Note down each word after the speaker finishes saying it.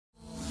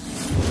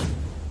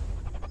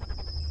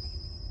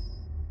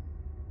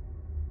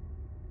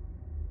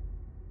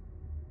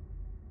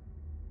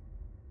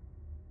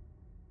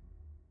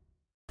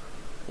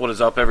What is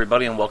up,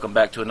 everybody, and welcome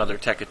back to another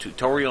Tekka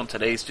tutorial. In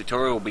today's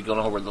tutorial, we'll be going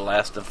over the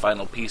last and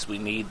final piece we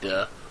need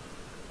to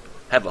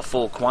have a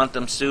full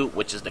quantum suit,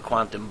 which is the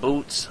quantum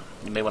boots.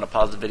 You may want to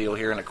pause the video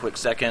here in a quick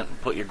second,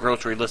 put your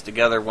grocery list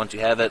together. Once you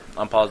have it,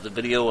 unpause the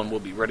video, and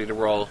we'll be ready to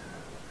roll.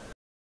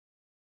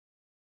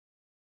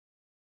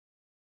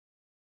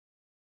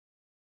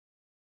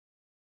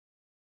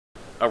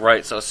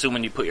 Alright, so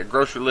assuming you put your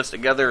grocery list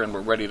together and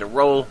we're ready to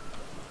roll,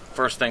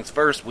 first things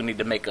first, we need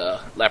to make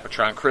a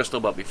Lapotron crystal,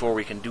 but before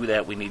we can do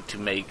that, we need to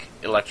make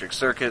electric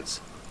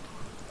circuits.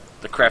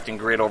 The crafting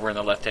grid over in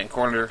the left-hand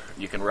corner,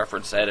 you can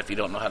reference that if you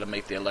don't know how to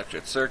make the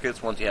electric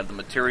circuits. Once you have the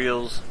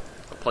materials,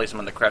 place them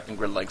in the crafting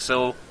grid like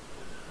so.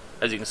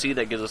 As you can see,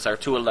 that gives us our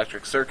 2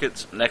 electric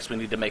circuits. Next, we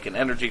need to make an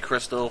energy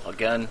crystal.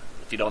 Again,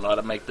 if you don't know how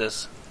to make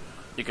this,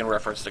 you can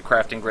reference the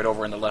crafting grid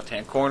over in the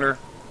left-hand corner.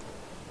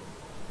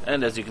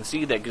 And as you can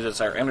see, that gives us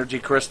our energy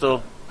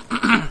crystal.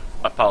 I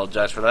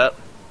apologize for that.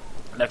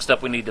 Next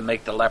up, we need to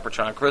make the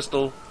Lapotron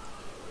crystal.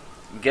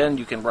 Again,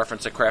 you can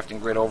reference the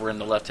crafting grid over in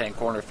the left-hand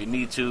corner if you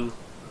need to.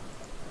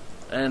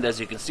 And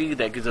as you can see,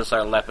 that gives us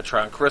our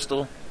Lapotron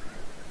crystal.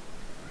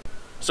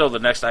 So the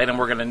next item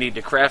we're going to need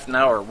to craft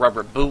now are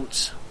rubber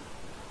boots.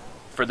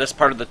 For this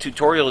part of the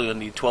tutorial, you'll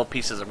need 12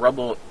 pieces of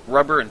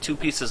rubber and 2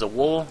 pieces of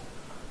wool.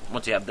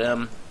 Once you have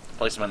them,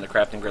 place them in the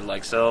crafting grid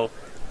like so.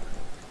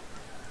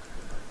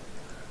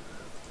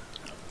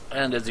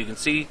 And as you can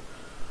see,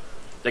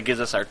 that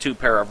gives us our 2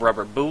 pair of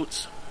rubber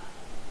boots.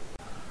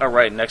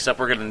 Alright, next up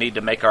we're going to need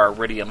to make our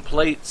iridium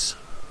plates.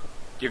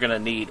 You're going to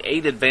need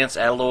 8 advanced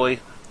alloy,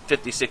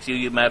 56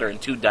 UU matter, and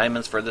 2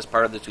 diamonds for this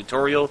part of the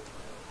tutorial.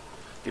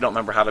 If you don't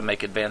remember how to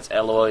make advanced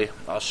alloy,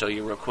 I'll show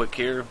you real quick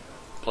here.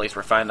 Place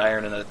refined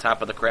iron in the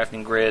top of the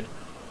crafting grid,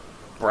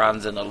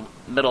 bronze in the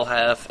middle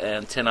half,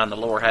 and tin on the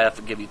lower half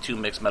and give you 2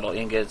 mixed metal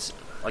ingots.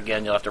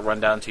 Again, you'll have to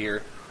run down to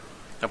your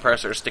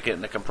compressor, stick it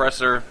in the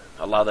compressor,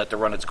 allow that to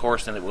run its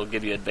course, and it will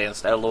give you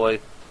advanced alloy.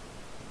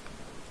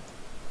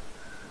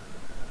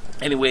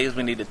 Anyways,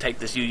 we need to take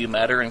this UU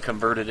matter and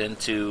convert it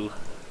into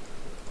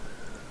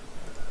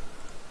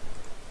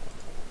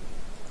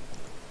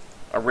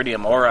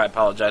iridium ore. I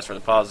apologize for the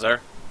pause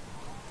there.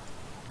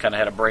 Kind of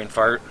had a brain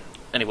fart.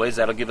 Anyways,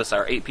 that'll give us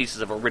our 8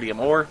 pieces of iridium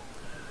ore.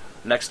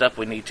 Next up,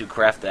 we need to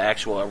craft the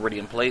actual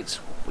iridium plates.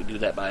 We do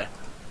that by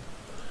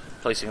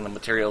placing the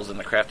materials in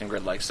the crafting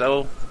grid like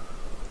so.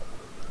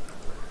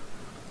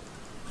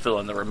 Fill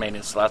in the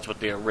remaining slots with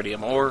the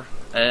iridium ore,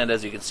 and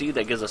as you can see,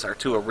 that gives us our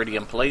 2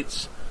 iridium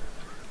plates.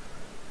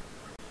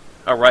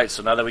 Alright,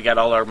 so now that we got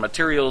all our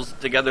materials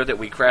together that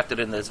we crafted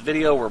in this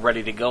video, we're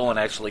ready to go and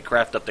actually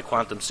craft up the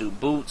quantum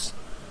suit boots.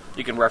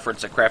 You can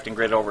reference the crafting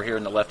grid over here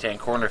in the left hand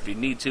corner if you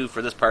need to.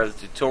 For this part of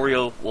the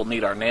tutorial, we'll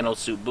need our nano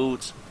suit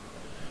boots,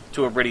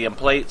 2 iridium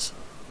plates,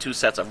 2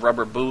 sets of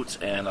rubber boots,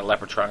 and a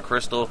Lapotron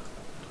crystal.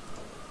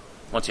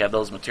 Once you have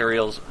those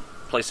materials,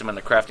 place them in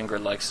the crafting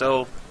grid like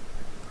so.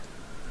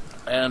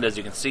 And as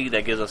you can see,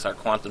 that gives us our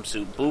quantum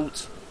suit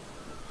boots.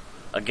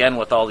 Again,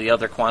 with all the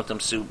other quantum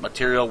suit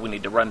material, we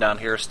need to run down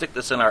here, stick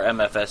this in our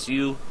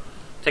MFSU,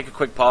 take a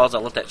quick pause,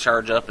 I'll let that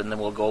charge up, and then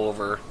we'll go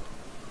over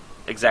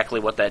exactly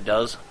what that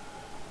does.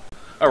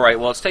 Alright,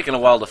 well, it's taken a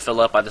while to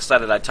fill up. I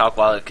decided I'd talk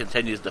while it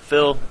continues to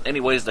fill.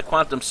 Anyways, the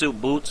quantum suit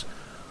boots,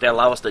 they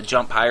allow us to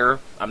jump higher.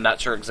 I'm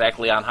not sure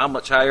exactly on how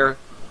much higher.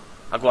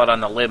 I'll go out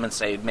on a limb and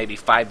say maybe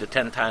 5 to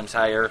 10 times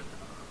higher.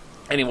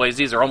 Anyways,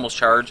 these are almost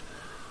charged.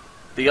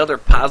 The other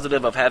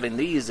positive of having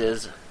these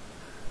is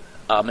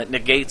it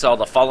negates all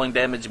the falling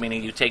damage,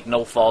 meaning you take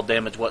no fall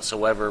damage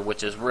whatsoever,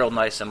 which is real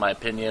nice in my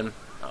opinion.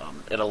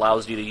 It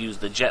allows you to use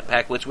the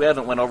jetpack, which we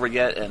haven't went over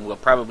yet, and we'll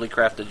probably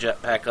craft the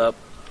jetpack up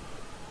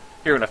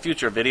here in a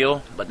future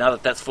video. But now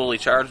that that's fully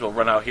charged, we'll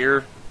run out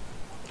here.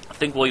 I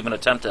think we'll even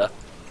attempt to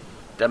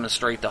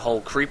demonstrate the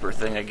whole creeper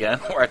thing again,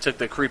 where I took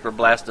the creeper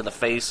blast to the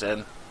face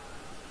and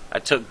I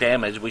took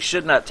damage. We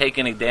should not take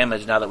any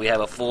damage now that we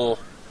have a full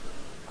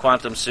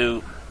quantum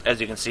suit. As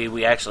you can see,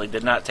 we actually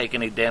did not take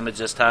any damage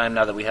this time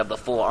now that we have the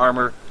full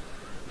armor.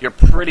 You're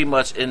pretty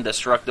much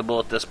indestructible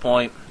at this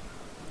point.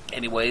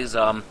 Anyways,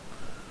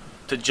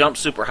 to jump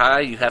super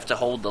high, you have to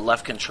hold the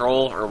left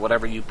control or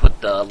whatever you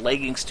put the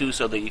leggings to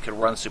so that you can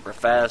run super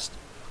fast.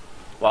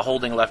 While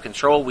holding left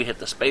control, we hit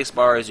the space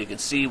bar. As you can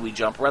see, we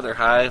jump rather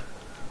high.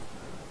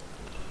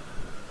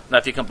 Now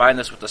if you combine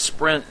this with the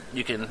sprint,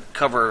 you can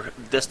cover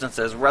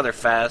distances rather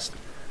fast.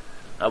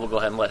 I will go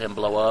ahead and let him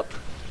blow up.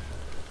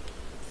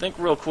 Think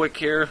real quick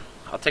here.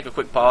 I'll take a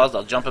quick pause.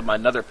 I'll jump in my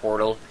nether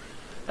portal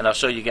and I'll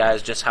show you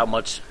guys just how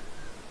much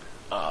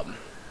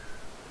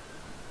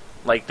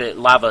like the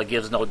lava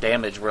gives no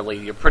damage really.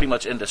 You're pretty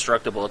much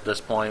indestructible at this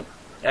point.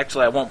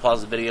 Actually, I won't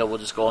pause the video. We'll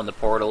just go in the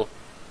portal.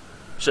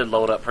 Should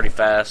load up pretty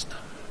fast.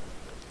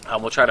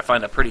 We'll try to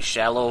find a pretty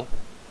shallow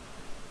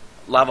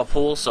lava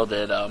pool so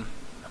that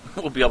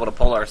we'll be able to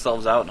pull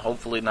ourselves out and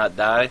hopefully not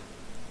die.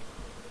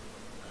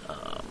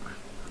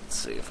 Let's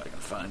see if I can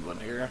find one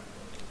here.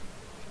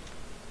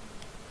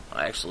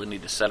 I actually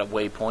need to set a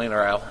waypoint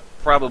or I'll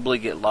probably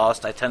get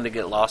lost. I tend to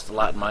get lost a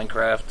lot in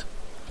Minecraft.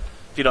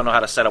 If you don't know how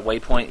to set a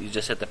waypoint, you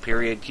just hit the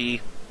period key,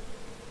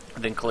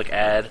 then click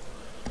add.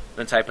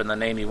 Then type in the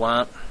name you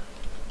want.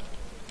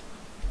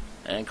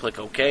 And click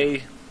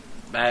OK.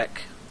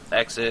 Back.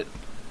 Exit.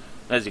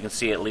 As you can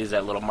see, it leaves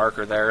that little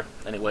marker there.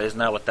 Anyways,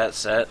 now with that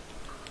set,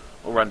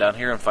 we'll run down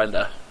here and find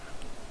a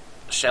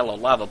shallow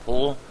lava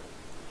pool.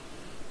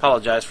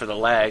 Apologize for the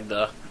lag.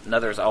 The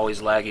nether is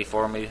always laggy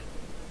for me.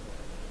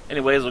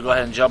 Anyways, we'll go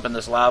ahead and jump in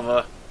this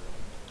lava.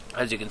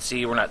 As you can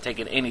see, we're not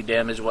taking any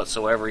damage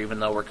whatsoever, even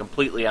though we're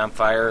completely on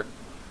fire.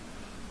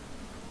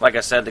 Like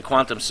I said, the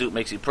quantum suit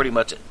makes you pretty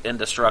much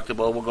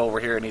indestructible. We'll go over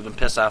here and even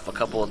piss off a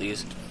couple of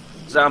these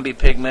zombie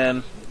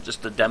pigmen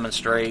just to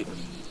demonstrate.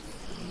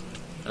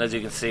 And as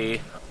you can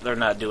see, they're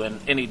not doing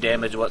any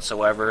damage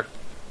whatsoever.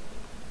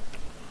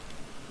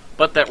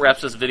 But that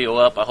wraps this video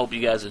up. I hope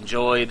you guys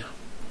enjoyed.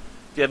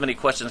 If you have any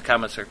questions,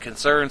 comments, or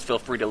concerns, feel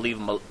free to leave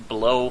them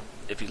below.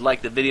 If you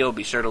liked the video,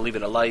 be sure to leave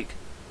it a like.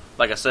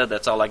 Like I said,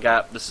 that's all I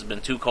got. This has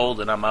been Too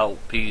Cold, and I'm out.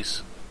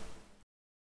 Peace.